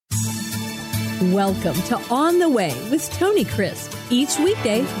Welcome to On the Way with Tony Crisp. Each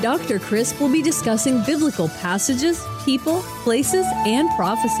weekday, Dr. Crisp will be discussing biblical passages, people, places, and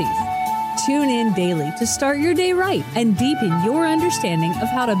prophecies. Tune in daily to start your day right and deepen your understanding of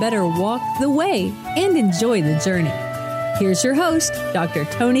how to better walk the way and enjoy the journey. Here's your host, Dr.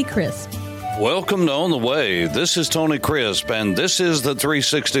 Tony Crisp. Welcome to On the Way. This is Tony Crisp, and this is the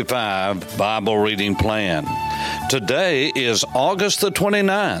 365 Bible Reading Plan. Today is August the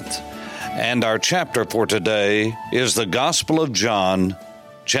 29th, and our chapter for today is the Gospel of John,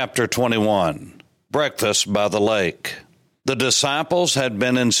 chapter 21, Breakfast by the Lake. The disciples had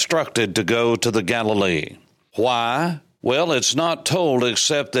been instructed to go to the Galilee. Why? Well, it's not told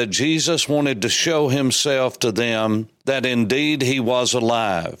except that Jesus wanted to show himself to them that indeed he was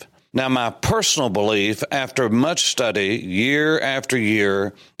alive. Now, my personal belief, after much study, year after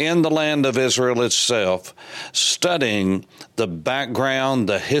year, in the land of Israel itself, studying the background,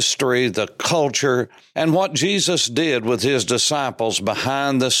 the history, the culture, and what Jesus did with his disciples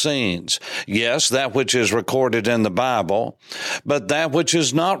behind the scenes. Yes, that which is recorded in the Bible, but that which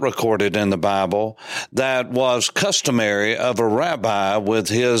is not recorded in the Bible, that was customary of a rabbi with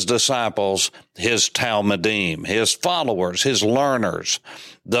his disciples, his Talmudim, his followers, his learners,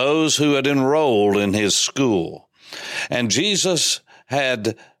 those who had enrolled in his school. And Jesus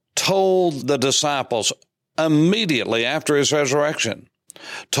had told the disciples immediately after his resurrection,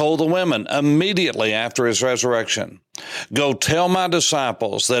 told the women immediately after his resurrection, "Go tell my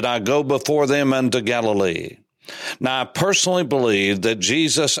disciples that I go before them into Galilee." Now, I personally believe that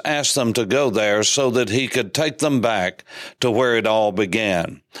Jesus asked them to go there so that he could take them back to where it all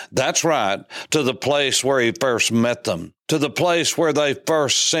began. That's right, to the place where he first met them, to the place where they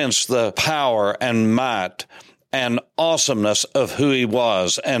first sensed the power and might and awesomeness of who he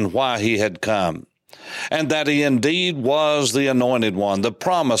was and why he had come. And that he indeed was the anointed one, the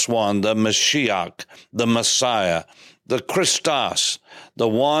promised one, the Mashiach, the Messiah, the Christos, the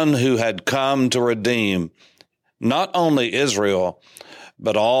one who had come to redeem not only Israel,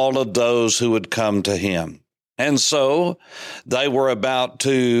 but all of those who would come to him. And so they were about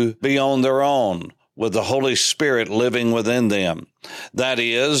to be on their own with the Holy Spirit living within them. That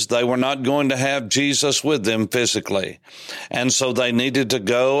is, they were not going to have Jesus with them physically. And so they needed to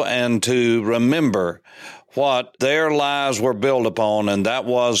go and to remember what their lives were built upon, and that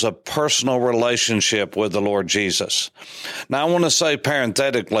was a personal relationship with the Lord Jesus. Now, I want to say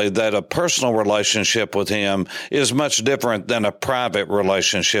parenthetically that a personal relationship with him is much different than a private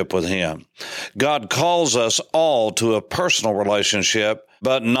relationship with him. God calls us all to a personal relationship,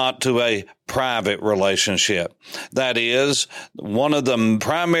 but not to a private relationship. That is, one of the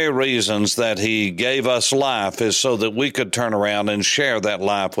primary reasons that he gave us life is so that we could turn around and share that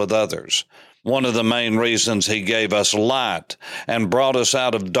life with others. One of the main reasons he gave us light and brought us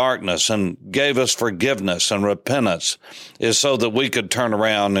out of darkness and gave us forgiveness and repentance is so that we could turn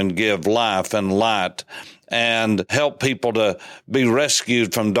around and give life and light and help people to be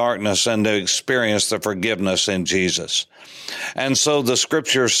rescued from darkness and to experience the forgiveness in Jesus. And so the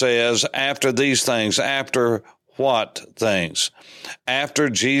scripture says, after these things, after what things? After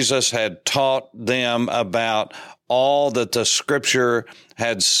Jesus had taught them about all that the scripture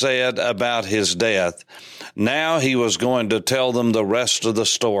had said about his death, now he was going to tell them the rest of the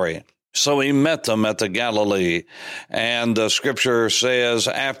story. So he met them at the Galilee, and the scripture says,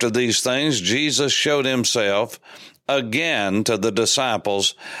 after these things, Jesus showed himself again to the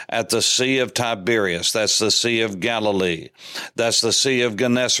disciples at the Sea of Tiberias. That's the Sea of Galilee. That's the Sea of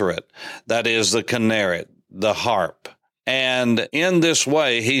Gennesaret. That is the Kinneret, the harp. And in this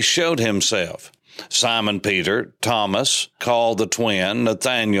way, he showed himself. Simon Peter, Thomas, called the twin,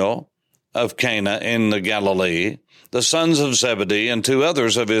 Nathanael of Cana in the Galilee, the sons of Zebedee, and two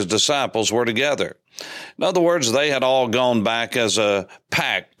others of his disciples were together. In other words, they had all gone back as a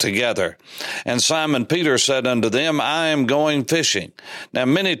pack together. And Simon Peter said unto them, I am going fishing. Now,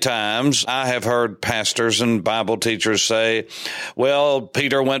 many times I have heard pastors and Bible teachers say, well,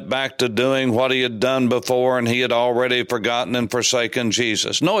 Peter went back to doing what he had done before, and he had already forgotten and forsaken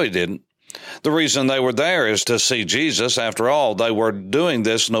Jesus. No, he didn't. The reason they were there is to see Jesus. After all, they were doing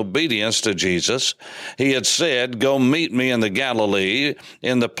this in obedience to Jesus. He had said, go meet me in the Galilee,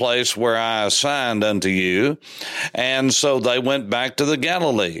 in the place where I assigned unto you. And so they went back to the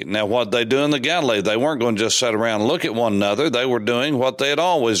Galilee. Now, what they do in the Galilee, they weren't going to just sit around and look at one another. They were doing what they had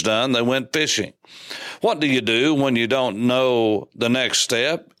always done. They went fishing. What do you do when you don't know the next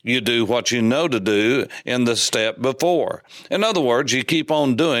step? You do what you know to do in the step before. In other words, you keep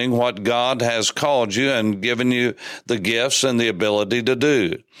on doing what God has called you and given you the gifts and the ability to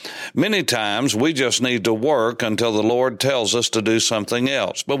do. Many times we just need to work until the Lord tells us to do something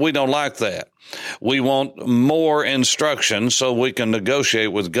else, but we don't like that. We want more instruction so we can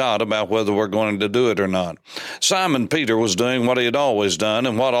negotiate with God about whether we're going to do it or not. Simon Peter was doing what he had always done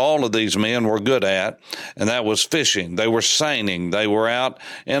and what all of these men were good at, and that was fishing. They were seining. They were out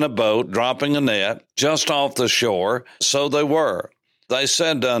in a boat, dropping a net just off the shore. So they were. They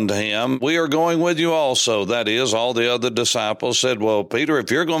said unto him, we are going with you also. That is, all the other disciples said, well, Peter, if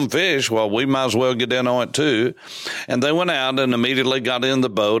you're going to fish, well, we might as well get in on it too. And they went out and immediately got in the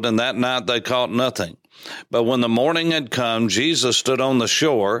boat, and that night they caught nothing. But when the morning had come, Jesus stood on the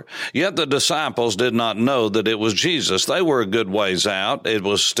shore, yet the disciples did not know that it was Jesus. They were a good ways out. It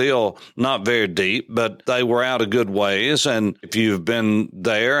was still not very deep, but they were out a good ways. And if you've been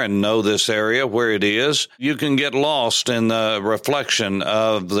there and know this area where it is, you can get lost in the reflection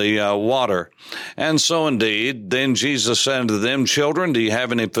of the water. And so indeed, then Jesus said unto them, children, do you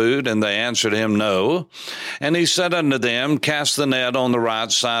have any food? And they answered him, no. And he said unto them, cast the net on the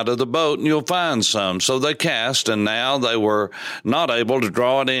right side of the boat, and you'll find some. So they cast, and now they were not able to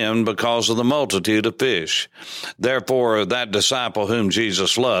draw it in because of the multitude of fish. Therefore that disciple whom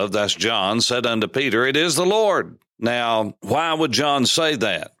Jesus loved, that's John, said unto Peter, it is the Lord. Now, why would John say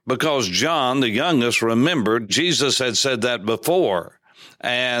that? Because John, the youngest, remembered Jesus had said that before.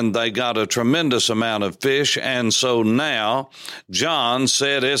 And they got a tremendous amount of fish. And so now John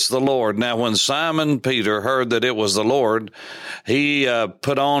said, it's the Lord. Now, when Simon Peter heard that it was the Lord, he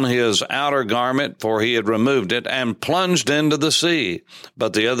put on his outer garment, for he had removed it, and plunged into the sea.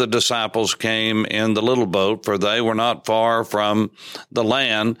 But the other disciples came in the little boat, for they were not far from the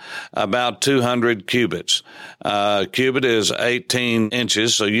land, about 200 cubits. Cubit is 18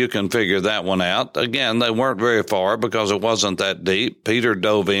 inches, so you can figure that one out. Again, they weren't very far because it wasn't that deep. Peter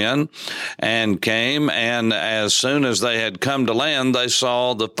dove in and came, and as soon as they had come to land, they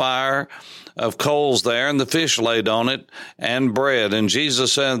saw the fire of coals there, and the fish laid on it, and bread. And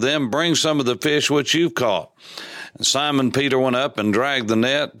Jesus said to them, bring some of the fish which you've caught. And Simon Peter went up and dragged the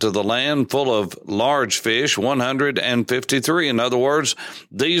net to the land full of large fish, 153. In other words,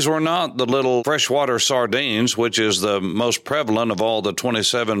 these were not the little freshwater sardines, which is the most prevalent of all the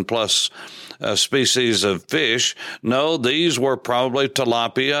 27 plus species of fish. No, these were probably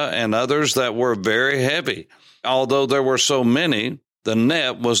tilapia and others that were very heavy. Although there were so many, the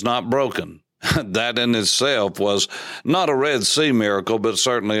net was not broken. That in itself was not a Red Sea miracle, but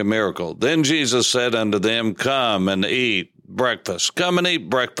certainly a miracle. Then Jesus said unto them, come and eat breakfast. Come and eat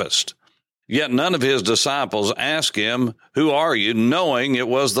breakfast. Yet none of his disciples asked him, who are you, knowing it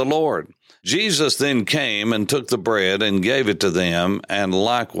was the Lord? Jesus then came and took the bread and gave it to them, and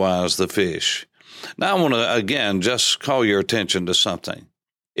likewise the fish. Now I want to, again, just call your attention to something.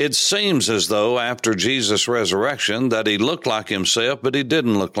 It seems as though after Jesus' resurrection that he looked like himself, but he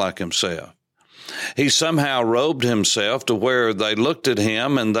didn't look like himself. He somehow robed himself to where they looked at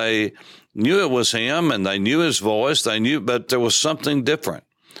him and they knew it was him and they knew his voice, but there was something different.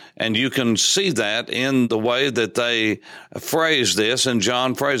 And you can see that in the way that they phrased this, and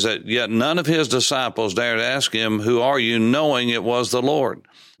John phrased that, yet none of his disciples dared ask him, who are you, knowing it was the Lord?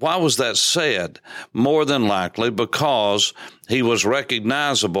 Why was that said? More than likely because he was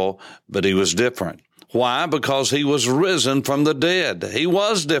recognizable, but he was different. Why? Because he was risen from the dead. He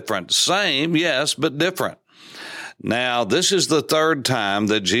was different. Same, yes, but different. Now, this is the third time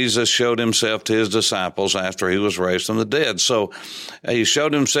that Jesus showed himself to his disciples after he was raised from the dead. So he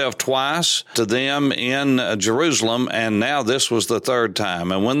showed himself twice to them in Jerusalem, and now this was the third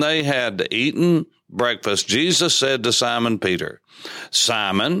time. And when they had eaten breakfast, Jesus said to Simon Peter,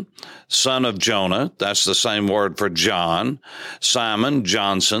 Simon, son of Jonah, that's the same word for John, Simon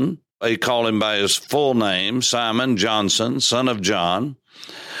Johnson, he called him by his full name, Simon Johnson, son of John,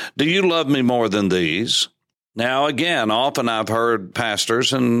 do you love me more than these? Now, again, often I've heard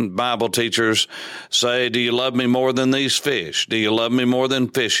pastors and Bible teachers say, do you love me more than these fish? Do you love me more than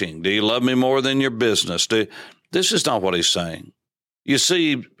fishing? Do you love me more than your business? This is not what he's saying. You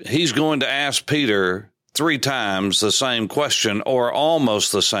see, he's going to ask Peter 3 times the same question, or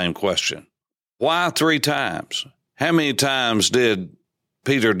almost the same question. Why 3 times? How many times did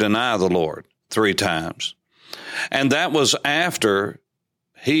Peter deny the Lord? 3 times. And that was after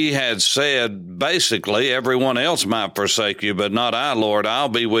he had said, basically, everyone else might forsake you, but not I, Lord. I'll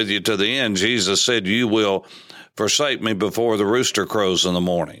be with you to the end. Jesus said, you will forsake me before the rooster crows in the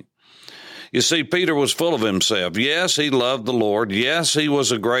morning. You see, Peter was full of himself. Yes, he loved the Lord. Yes, he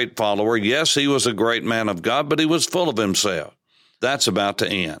was a great follower. Yes, he was a great man of God, but he was full of himself. That's about to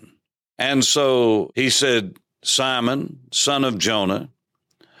end. And so he said, Simon, son of Jonah,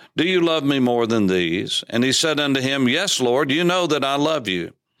 do you love me more than these? And he said unto him, yes, Lord, you know that I love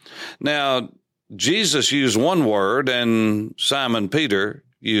you. Now, Jesus used one word and Simon Peter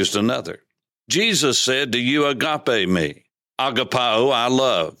used another. Jesus said, do you agape me? Agapao, I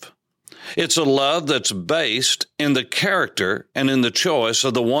love. It's a love that's based in the character and in the choice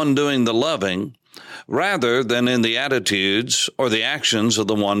of the one doing the loving, rather than in the attitudes or the actions of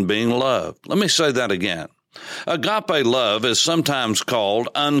the one being loved. Let me say that again. Agape love is sometimes called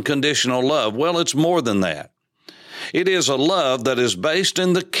unconditional love. Well, it's more than that. It is a love that is based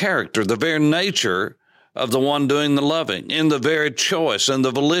in the character, the very nature of the one doing the loving, in the very choice and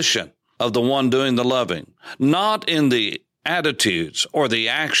the volition of the one doing the loving, not in the attitudes or the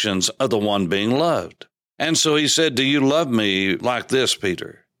actions of the one being loved. And so he said, do you love me like this,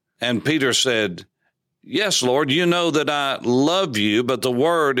 Peter? And Peter said, yes, Lord, you know that I love you, but the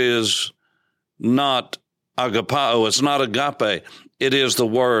word is not agapao, it's not agape. It is the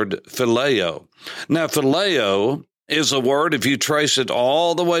word phileo. Now, phileo is a word, if you trace it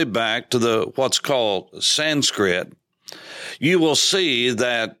all the way back to what's called Sanskrit, you will see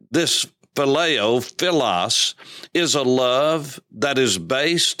that this phileo, philos, is a love that is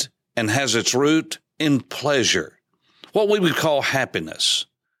based and has its root in pleasure, what we would call happiness.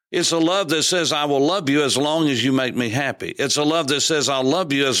 It's a love that says, I will love you as long as you make me happy. It's a love that says, I'll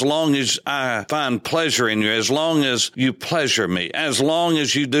love you as long as I find pleasure in you, as long as you pleasure me, as long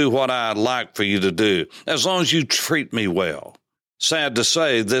as you do what I'd like for you to do, as long as you treat me well. Sad to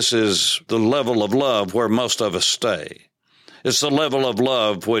say, this is the level of love where most of us stay. It's the level of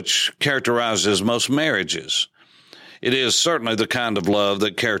love which characterizes most marriages. It is certainly the kind of love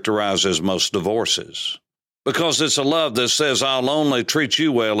that characterizes most divorces. Because it's a love that says, I'll only treat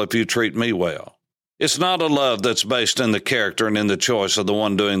you well if you treat me well. It's not a love that's based in the character and in the choice of the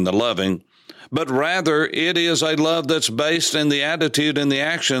one doing the loving, but rather it is a love that's based in the attitude and the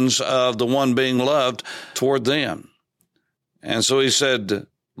actions of the one being loved toward them. And so he said,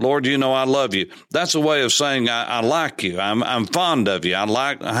 Lord, you know I love you. That's a way of saying I like you. I'm fond of you. I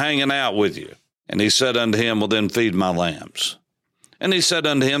like hanging out with you. And he said unto him, well, then feed my lambs. And he said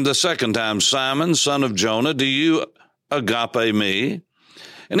unto him the second time, Simon, son of Jonah, do you agape me?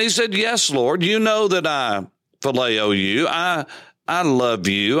 And he said, yes, Lord, you know that I phileo you. I love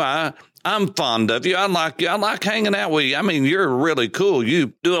you. I'm fond of you. I like you. I like hanging out with you. I mean, you're really cool.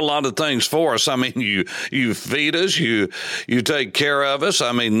 You do a lot of things for us. I mean, you feed us. You take care of us.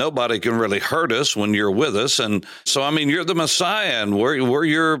 I mean, nobody can really hurt us when you're with us. And so, I mean, you're the Messiah, and we're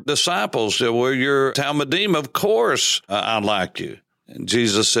your disciples. We're your Talmudim. Of course, I like you. And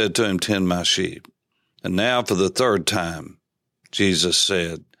Jesus said to him, tend my sheep. And now for the third time, Jesus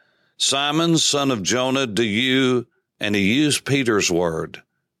said, Simon, son of Jonah, do you, and he used Peter's word,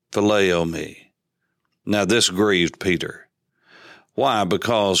 phileo me. Now this grieved Peter. Why?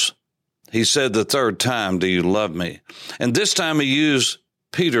 Because he said the third time, do you love me? And this time he used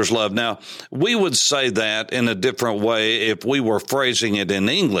Peter's love. Now, we would say that in a different way if we were phrasing it in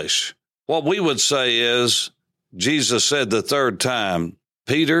English. What we would say is, Jesus said the third time,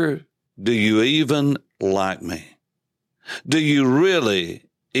 Peter, do you even like me? Do you really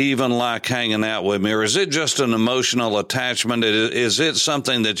even like hanging out with me? Or is it just an emotional attachment? Is it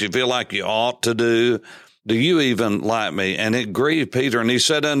something that you feel like you ought to do? Do you even like me? And it grieved Peter. And he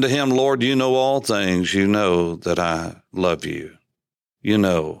said unto him, Lord, you know all things. You know that I love you. You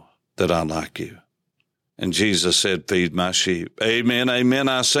know that I like you. And Jesus said, feed my sheep. Amen, amen.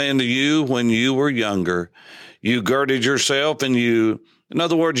 I say unto you, when you were younger, you girded yourself and in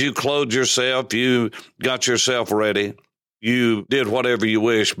other words, you clothed yourself, you got yourself ready, you did whatever you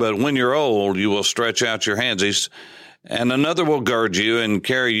wish, but when you're old, you will stretch out your hands, and another will gird you and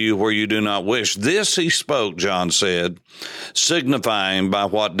carry you where you do not wish. This he spoke, John said, signifying by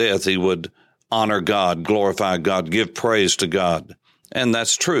what death he would honor God, glorify God, give praise to God. And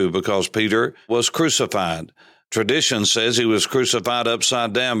that's true because Peter was crucified. Tradition says he was crucified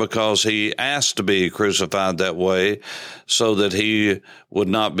upside down because he asked to be crucified that way so that he would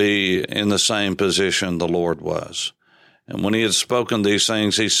not be in the same position the Lord was. And when he had spoken these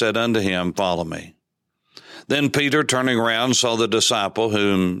things, he said unto him, follow me. Then Peter, turning around, saw the disciple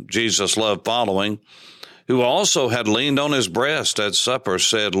whom Jesus loved following, who also had leaned on his breast at supper,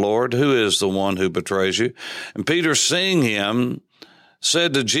 said, Lord, who is the one who betrays you? And Peter, seeing him,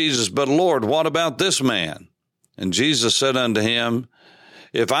 said to Jesus, but Lord, what about this man? And Jesus said unto him,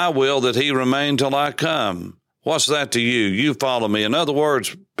 if I will that he remain till I come, what's that to you? You follow me. In other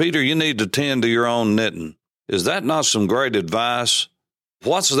words, Peter, you need to tend to your own knitting. Is that not some great advice?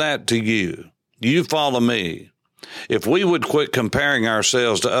 What's that to you? You follow me. If we would quit comparing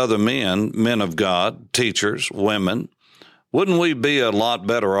ourselves to other men of God, teachers, women, Wouldn't we be a lot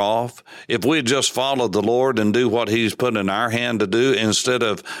better off if we just followed the Lord and do what He's put in our hand to do instead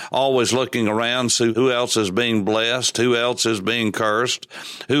of always looking around, see who else is being blessed, who else is being cursed,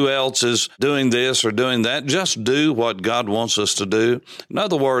 who else is doing this or doing that? Just do what God wants us to do. In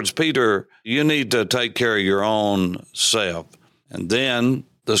other words, Peter, you need to take care of your own self. And then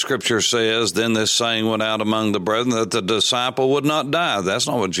the scripture says, then this saying went out among the brethren that the disciple would not die. That's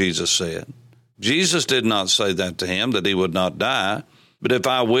not what Jesus said. Jesus did not say that to him, that he would not die. But if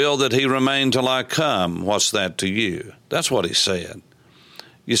I will that he remain till I come, what's that to you? That's what he said.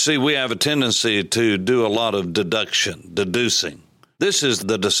 You see, we have a tendency to do a lot of deducing. This is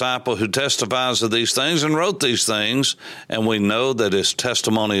the disciple who testifies of these things and wrote these things, and we know that his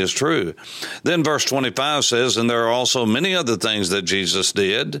testimony is true. Then verse 25 says, and there are also many other things that Jesus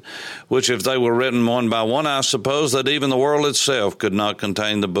did, which if they were written one by one, I suppose that even the world itself could not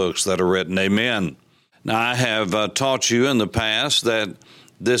contain the books that are written. Amen. Now, I have taught you in the past that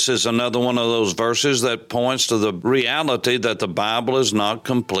this is another one of those verses that points to the reality that the Bible is not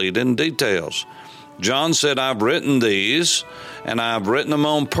complete in details. John said, I've written these, and I've written them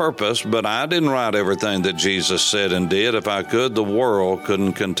on purpose, but I didn't write everything that Jesus said and did. If I could, the world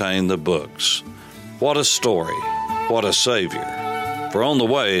couldn't contain the books. What a story. What a Savior. For On the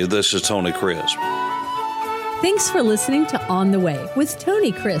Way, this is Tony Crisp. Thanks for listening to On the Way with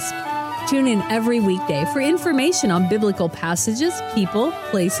Tony Crisp. Tune in every weekday for information on biblical passages, people,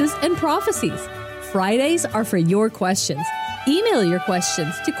 places, and prophecies. Fridays are for your questions. Email your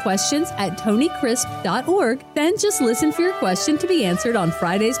questions to questions@tonycrisp.org, then just listen for your question to be answered on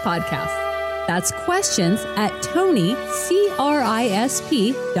Friday's podcast. That's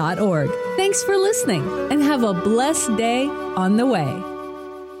questions@tonycrisp.org. Thanks for listening, and have a blessed day on the way.